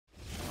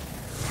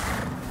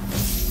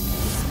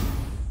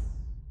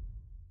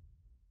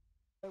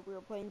Alright, we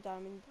are playing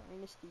Diamond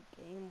Dynasty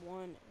Game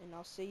 1, and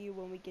I'll see you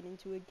when we get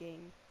into a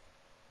game.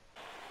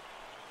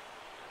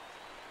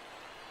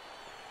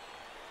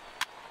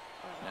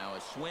 Now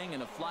a swing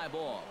and a fly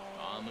ball.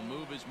 On the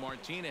move is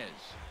Martinez.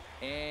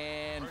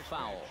 And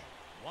foul.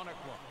 1-1.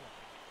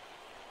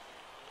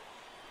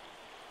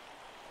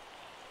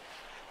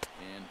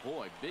 And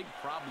boy, big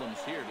problems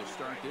here to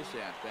start this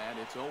at-bat.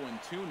 It's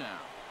 0-2 now.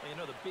 Well, you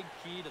know, the big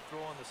key to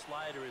throwing the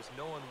slider is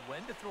knowing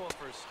when to throw it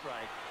for a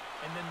strike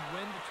and then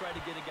when to try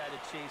to get a guy to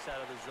chase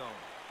out of the zone.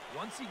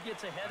 Once he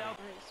gets a head out.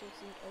 Alright, so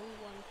it's an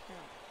 0-1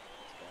 count.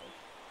 Let's go.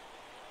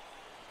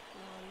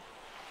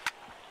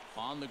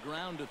 On the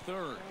ground to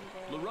third.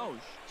 LaRoche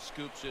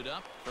scoops it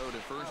up. Throw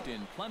to first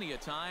in plenty of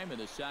time, and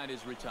the side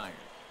is retired.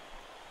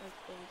 Let's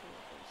go into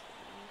the first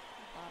inning.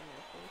 Bottom of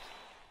the first.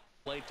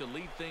 Plate to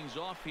lead things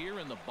off here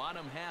in the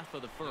bottom half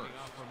of the first.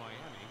 Off for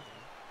Miami,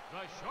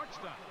 the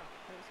shortstop.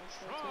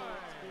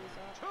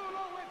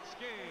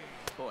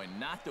 Boy,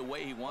 not the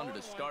way he wanted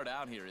to start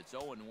out here. It's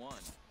 0-1.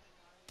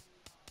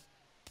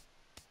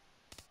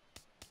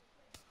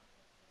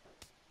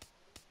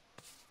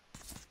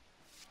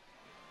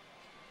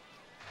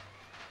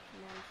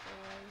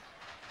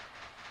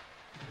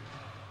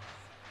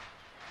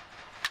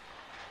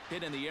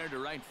 Hit in the air to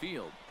right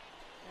field.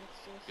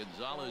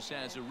 Gonzalez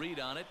has a read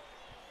on it.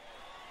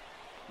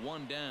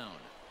 One down.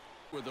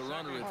 With the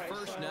runner at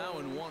first now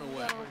and one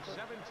away.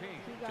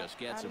 Just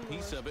gets a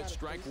piece of it.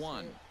 Strike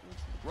one.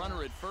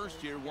 Runner at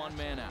first here, one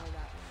man out.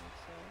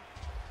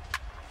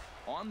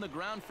 On the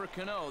ground for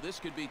Cano. This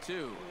could be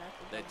two.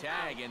 The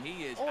tag, and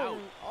he is out.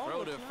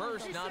 Throw to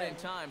first, not in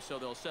time, so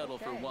they'll settle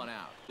for one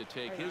out. To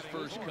take his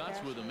first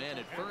cuts with a man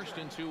at first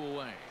and two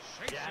away.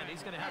 Yeah, and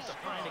he's going to have to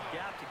find a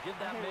gap to give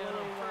that man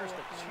on first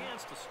a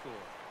chance to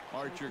score.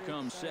 Archer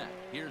comes set.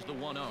 Here's the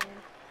 1-0.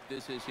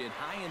 This is hit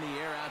high in the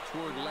air out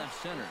toward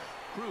left center.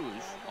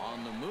 Cruz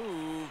on the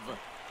move.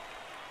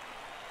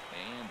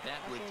 And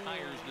that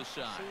retires the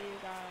side. See you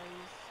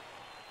guys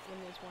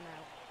when there's one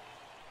out.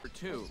 For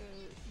two. So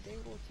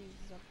Dingle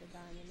teases up the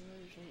diamond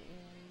version,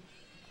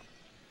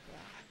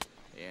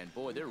 and And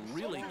boy, they're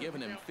really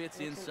giving him fits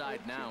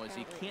inside now as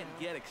he can't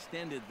get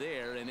extended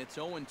there, and it's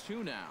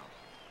 0-2 now.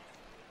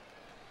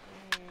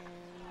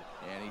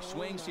 And he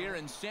swings here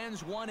and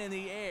sends one in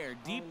the air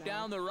deep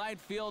down the right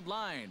field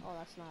line. Oh,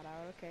 that's not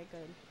out. Okay,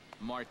 good.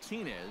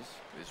 Martinez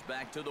is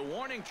back to the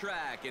warning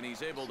track, and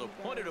he's able to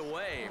put it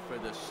away for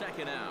the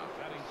second out.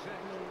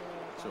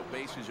 So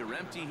bases are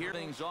empty here.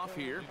 Things off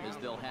here as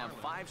they'll have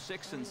 5,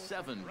 6, and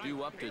 7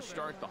 due up to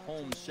start the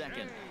home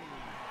second.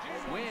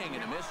 Swing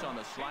and a miss on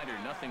the slider,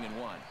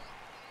 0-1.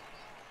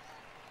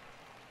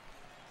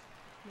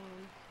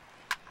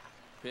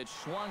 Pitch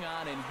swung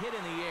on and hit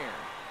in the air.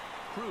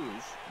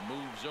 Cruz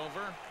moves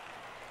over.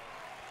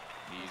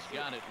 He's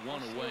got it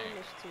one away.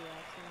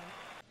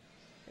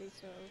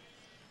 So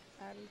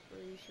Adam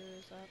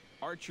Frasier's up.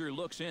 Archer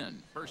looks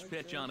in. First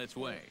pitch on its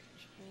way.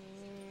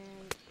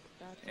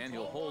 And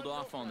he'll hold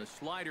off on the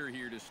slider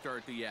here to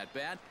start the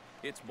at-bat.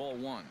 It's ball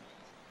one.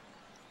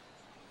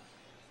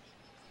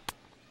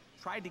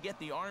 Tried to get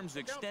the arms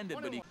extended,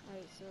 but he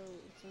Alright, so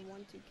it's a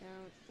 1-2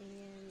 count,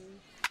 and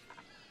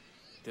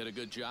did a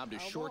good job to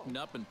shorten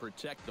up and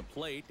protect the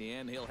plate,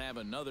 and he'll have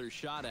another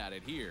shot at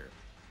it here.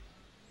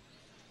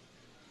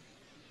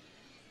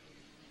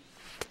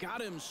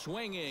 Got him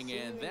swinging,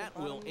 and that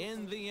will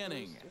end the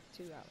inning.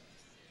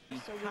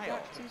 Kyle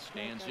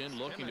stands in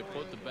looking to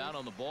put the bat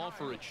on the ball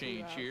for a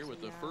change here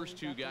with the first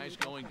two guys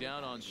going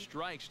down on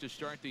strikes to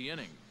start the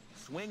inning.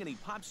 Swing, and he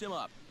pops him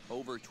up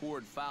over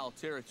toward foul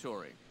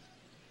territory.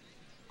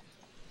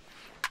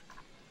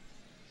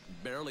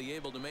 Barely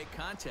able to make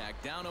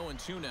contact. Down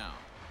 0-2 now.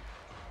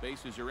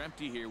 Bases are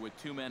empty here with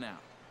two men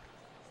out.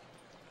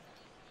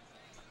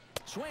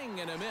 Swing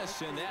and a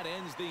miss, and that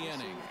ends the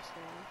inning.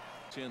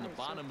 It's in the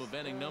bottom of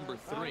inning number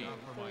 3.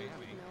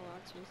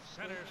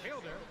 Center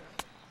fielder.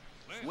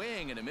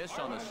 Swing and a miss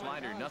on the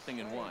slider,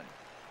 0-1.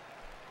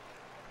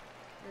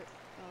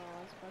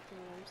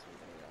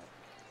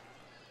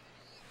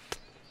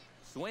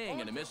 Swing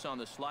and a miss on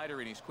the slider,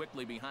 and he's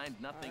quickly behind,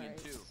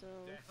 0-2. So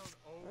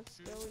let's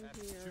go in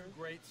here. Two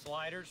great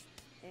sliders.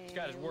 He's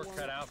got his work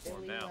cut out for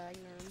him now.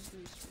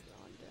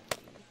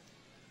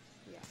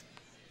 Yeah.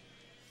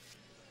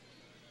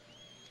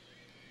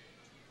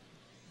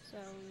 So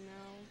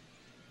now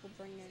we'll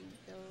bring in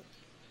Bill.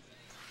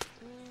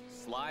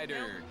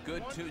 Slider,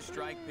 good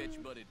two-strike pitch,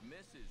 but it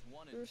misses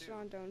 1-2. Bruce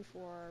Rondon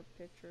for our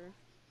pitcher.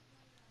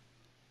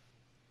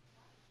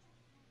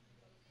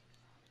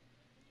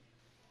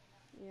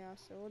 Yeah,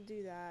 so we'll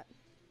do that.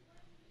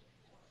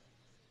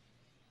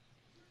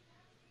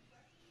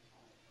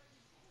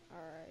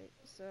 Alright,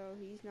 so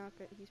he's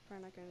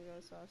probably not gonna go,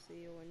 so I'll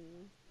see you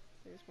when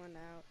there's one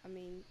out. I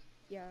mean,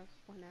 yeah,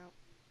 one out.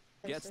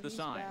 Gets so the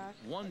sign. Back.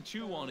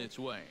 1-2 on its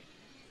way.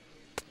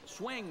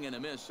 Swing and a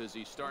miss as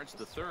he starts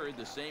the third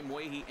the same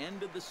way he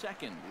ended the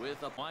second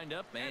with a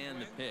windup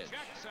and the pitch.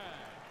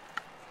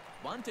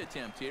 Bunt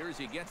attempt here as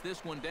he gets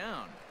this one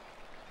down.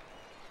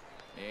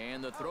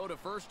 And the throw to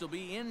first will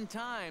be in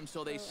time,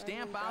 so they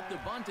stamp out the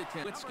bunt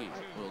attempt. Nowitzki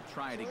will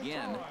try it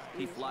again.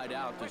 He flied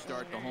out to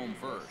start the home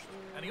first.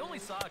 And he only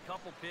saw a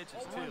couple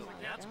pitches, too.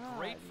 That's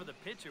great for the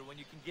pitcher when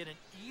you can get an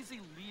easy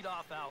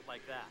leadoff out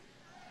like that.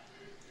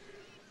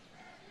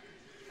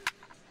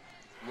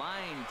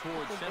 Line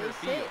towards center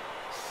field.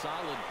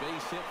 Solid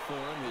base hit for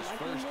him, his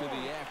first of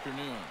the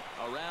afternoon.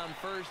 Around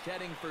first,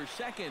 heading for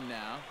second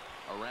now.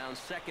 Around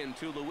second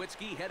to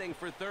Nowitzki, heading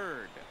for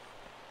third.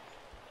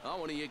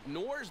 Oh, and he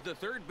ignores the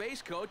third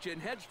base coach and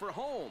heads for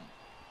home.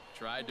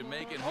 Tried to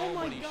make it home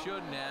when he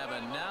shouldn't have,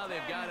 and now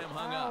they've got him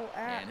hung up.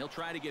 And he'll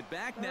try to get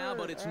back now,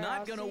 but it's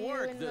not going to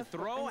work. The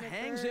throw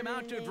hangs him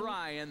out to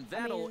dry, and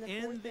that'll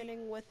end the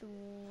inning with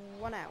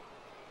 1 out.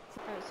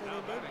 Right, so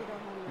they did get a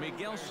home run.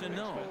 Miguel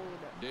Sano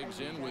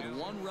digs in with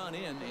 1 run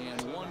in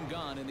and 1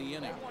 gone in the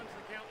inning.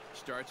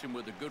 Starts him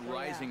with a good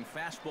rising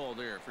fastball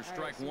there for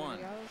strike 1.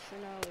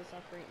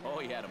 Oh,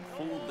 he had him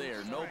fooled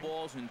there. No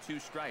balls and 2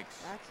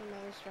 strikes. That's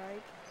another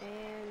strike.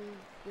 And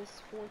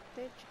this 4th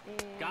pitch.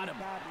 And got him.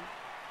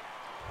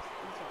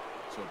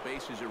 So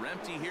bases are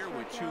empty here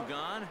with 2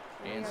 gone.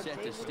 And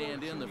set to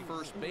stand in the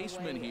first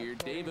baseman here,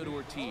 David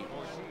Ortiz.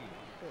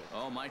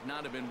 Oh, might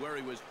not have been where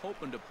he was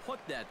hoping to put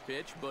that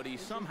pitch, but he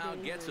somehow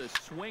gets a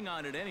swing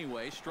on it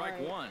anyway. Strike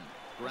 1.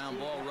 Ground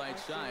ball right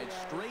side,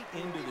 straight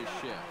into the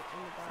shift.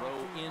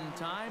 Throw in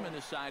time, and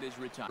the side is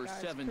retired.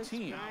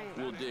 17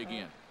 will dig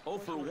in. 0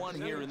 for 1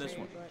 here in this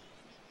one.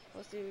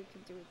 We'll see what we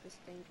can do with this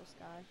dangerous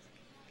guy.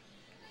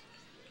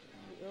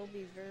 It'll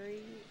be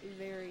very,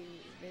 very,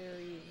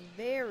 very,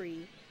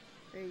 very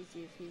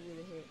crazy if he would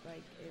have hit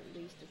like at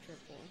least a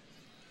triple,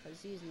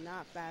 because he's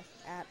not fast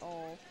at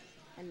all.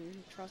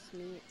 And trust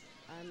me,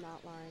 I'm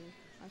not lying.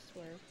 I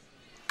swear.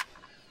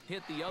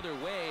 Hit the other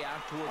way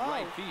out toward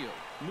right field.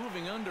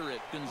 Moving under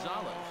it,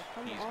 Gonzalez.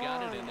 He's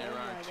got it, and there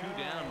are 2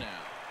 down now.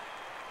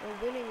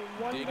 We're winning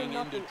 1-0. Digging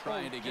in to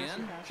try it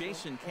again,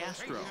 Jason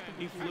Castro.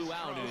 He flew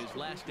out in his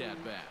last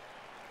at-bat.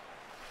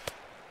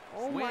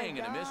 Swing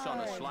and a miss on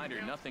the slider,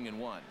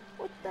 0-1.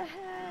 What the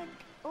heck?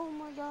 Oh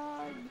my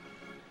God.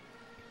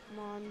 Come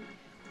on.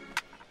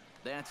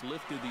 That's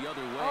lifted the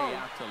other way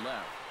out to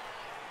left.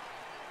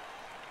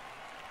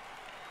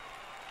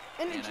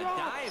 And a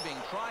diving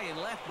try in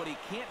left, but he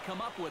can't come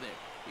up with it.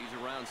 He's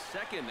around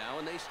second now,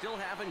 and they still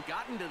haven't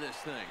gotten to this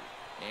thing.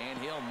 And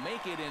he'll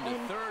make it into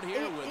third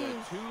here with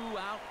a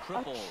 2-out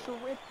triple. A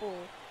triple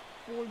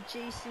for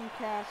Jason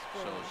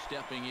Castro. So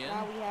stepping in,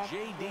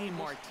 J.D.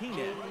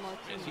 Martinez,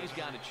 as he's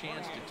got a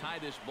chance to tie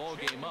this ball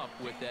game up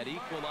with that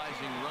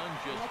equalizing run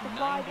just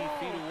 90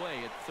 feet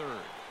away at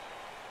third.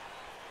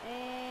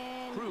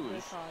 And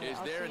Cruz is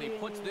there, and he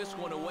puts this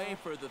one away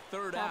for the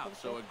 3rd out.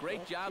 So a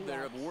great job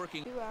there of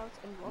working.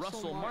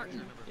 Russell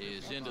Martin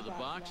is into the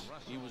box.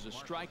 He was a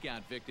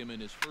strikeout victim in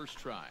his first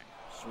try.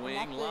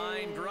 Swing,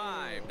 line,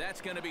 drive.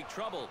 That's going to be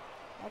trouble.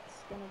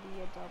 That's going to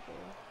be a double.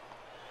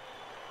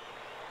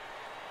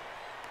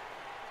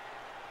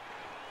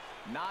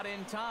 Not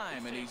in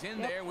time, and he's in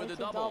there with a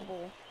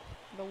double.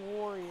 The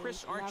Warriors.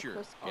 Chris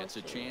Archer gets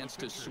a chance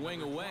to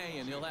swing away,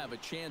 and he'll have a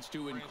chance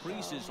to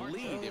increase his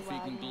lead if he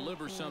can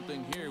deliver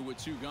something here with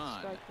 2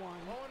 gone.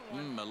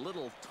 A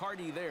little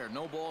tardy there.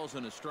 No balls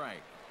and a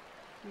strike.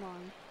 Come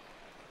on.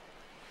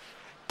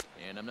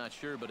 And I'm not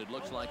sure, but it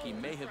looks like he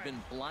may have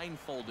been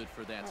blindfolded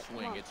for that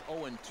swing. It's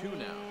 0-2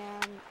 now.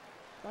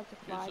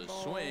 There's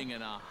a swing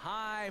and a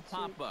high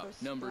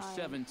pop-up. Number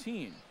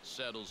 17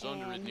 settles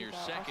under it near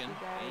second,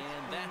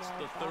 and that's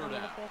the 3rd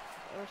out.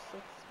 Or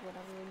 6th,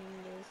 whatever the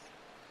name is.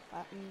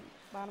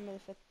 Bottom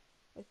of the 5th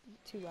with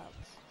 2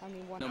 outs. I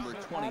mean, 1 Number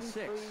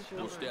 26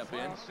 will step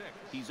in.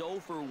 He's 0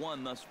 for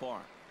 1 thus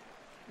far.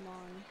 Come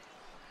on.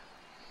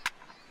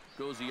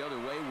 Goes the other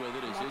way with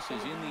it as this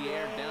is in the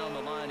air down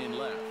the line in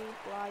left.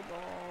 Fly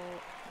ball.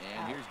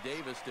 And here's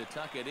Davis to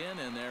tuck it in,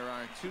 and there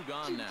are 2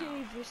 gone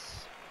now.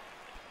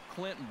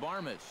 Clint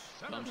Barmas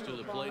comes to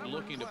the plate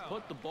looking to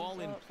put the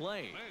ball in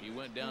play. He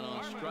went down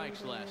on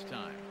strikes last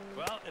time.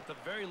 Well, at the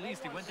very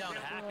least, he went down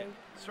hacking.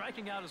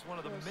 Striking out is one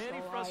of the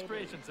many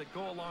frustrations that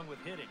go along with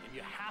hitting, and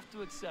you have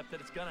to accept that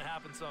it's going to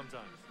happen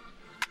sometimes.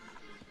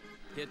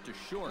 Hit to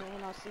short.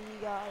 And I'll see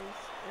you guys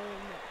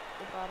in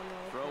the bottom of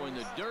the Throw in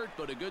the dirt,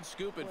 but a good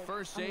scoop at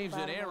first saves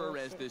an error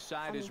as this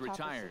side is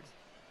retired.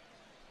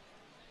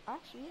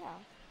 Actually, yeah,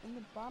 in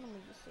the bottom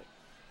of the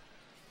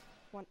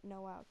 6th.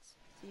 No outs.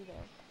 See you there.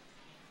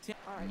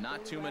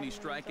 Not too many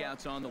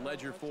strikeouts on the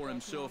ledger for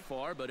him so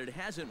far, but it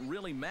hasn't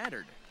really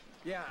mattered.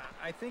 Yeah,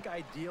 I think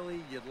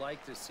ideally you'd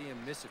like to see him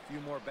miss a few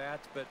more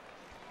bats, but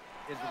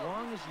as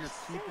long as you're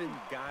keeping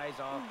guys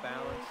off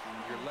balance and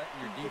you're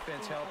letting your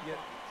defense help you,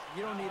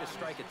 you don't need to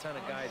strike a ton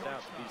of guys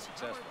out to be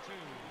successful.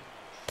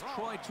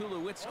 Troy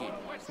Tulowitzki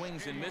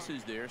swings and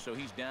misses there, so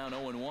he's down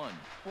 0-1.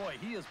 Boy,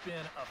 he has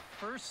been a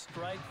first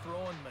strike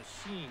throwing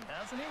machine,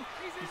 hasn't he?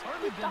 He's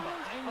hardly been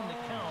behind in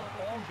the count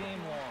all game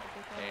long.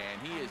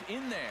 And he is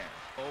in there.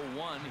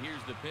 0-1,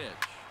 here's the pitch.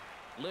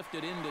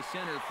 Lifted into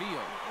center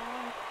field.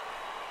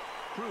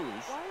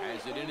 Cruz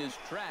has it in his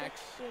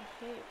tracks.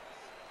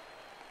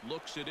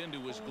 Looks it into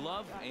his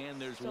glove,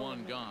 and there's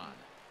 1 gone.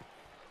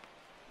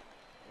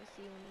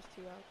 see when there's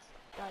 2 outs.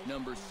 Guys,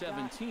 Number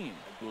 17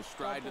 will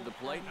stride to the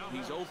plate.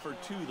 He's 0 for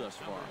 2 thus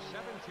far.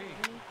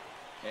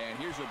 And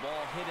here's a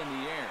ball hit in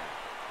the air.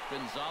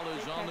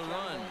 Gonzalez on the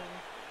run.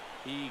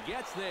 He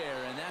gets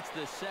there, and that's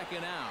the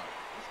 2nd out.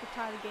 This could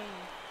tie the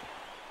game.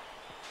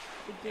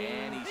 The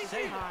game And he's is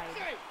safe. tied.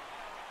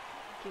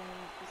 The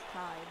game is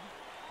tied.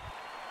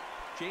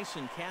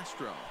 Jason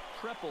Castro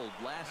tripled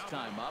last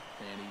time up,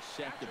 and he's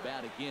set to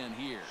bat again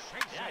here.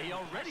 Yeah, he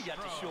already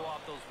got to show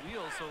off those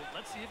wheels, so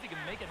let's see if he can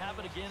make it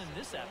happen again in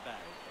this at-bat.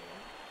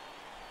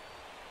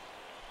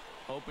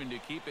 Hoping to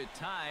keep it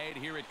tied.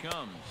 Here it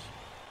comes.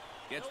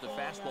 Gets the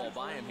fastball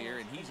by him here,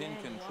 and he's in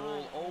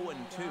control 0-2.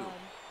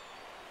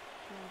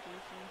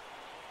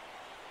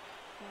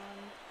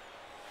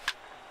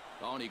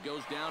 Oh, and he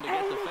goes down to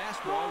get the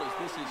fastball as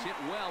this is hit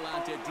well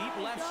out to deep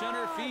left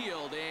center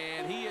field.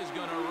 And he is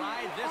going to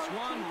ride this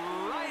one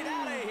right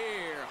out of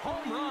here.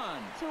 Home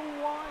run. 2-1.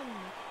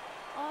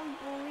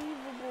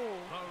 Unbelievable.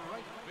 The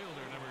right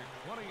fielder, number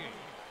 28.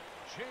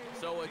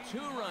 So a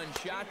 2-run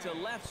shot to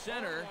left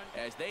center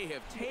as they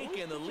have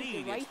taken the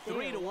lead. It's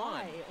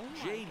 3-1.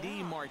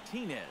 J.D.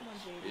 Martinez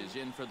is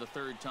in for the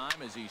 3rd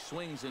time as he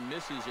swings and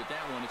misses at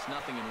that one. It's 0-1. All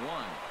right,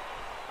 guys.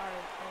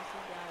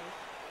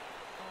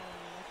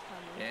 Next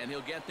time. And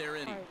he'll get there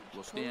in.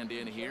 We'll stand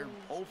in here.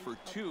 0 for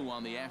 2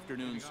 on the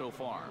afternoon so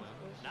far.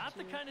 Not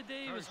the kind of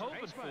day he was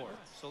hoping for.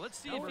 So let's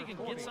see if he can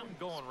get something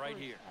going right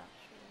here.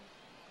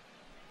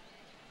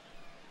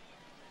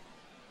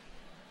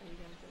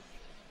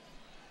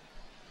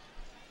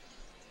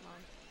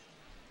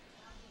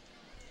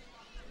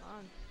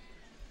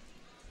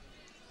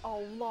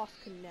 Oh, lost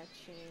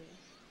connection.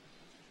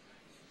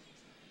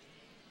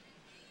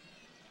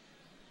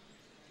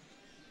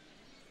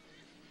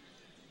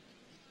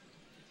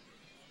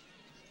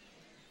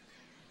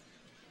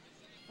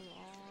 Come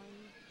on.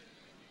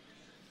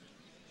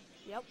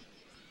 Yep.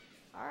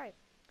 All right.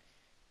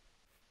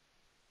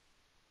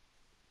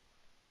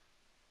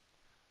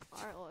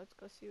 All right, well, let's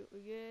go see what we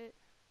get.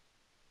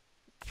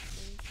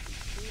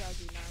 That'd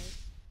be nice.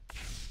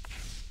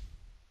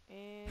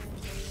 And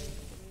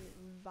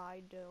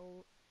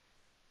Vidal.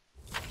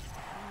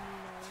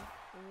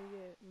 Let me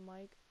get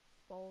Mike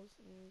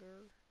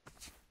Balsinger.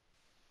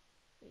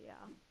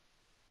 Yeah.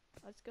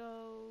 Let's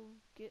go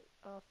get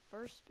a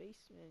first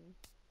baseman.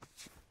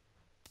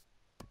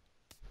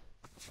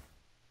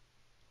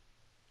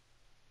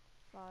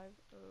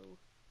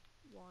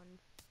 #501.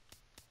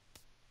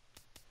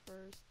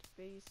 First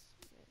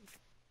baseman.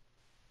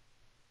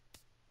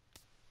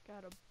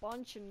 Got a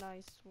bunch of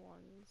nice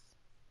ones.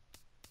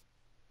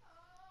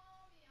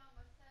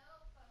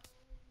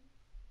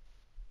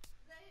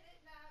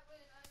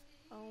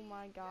 Oh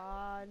my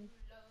god.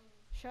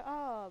 Shut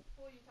up.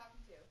 Who are you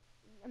talking to?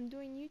 I'm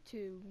doing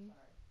YouTube.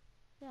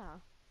 Sorry. Yeah.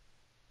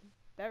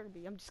 Better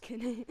be. I'm just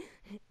kidding.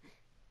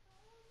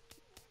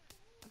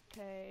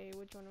 Okay,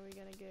 which one are we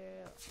gonna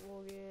get?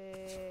 We'll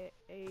get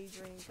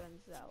Adrian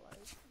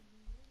Gonzalez.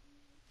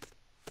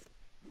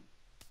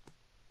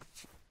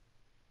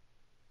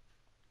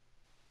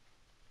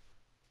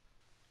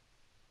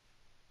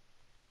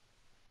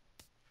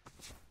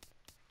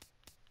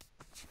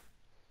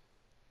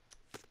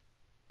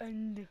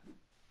 And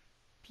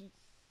peace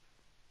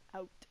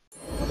out.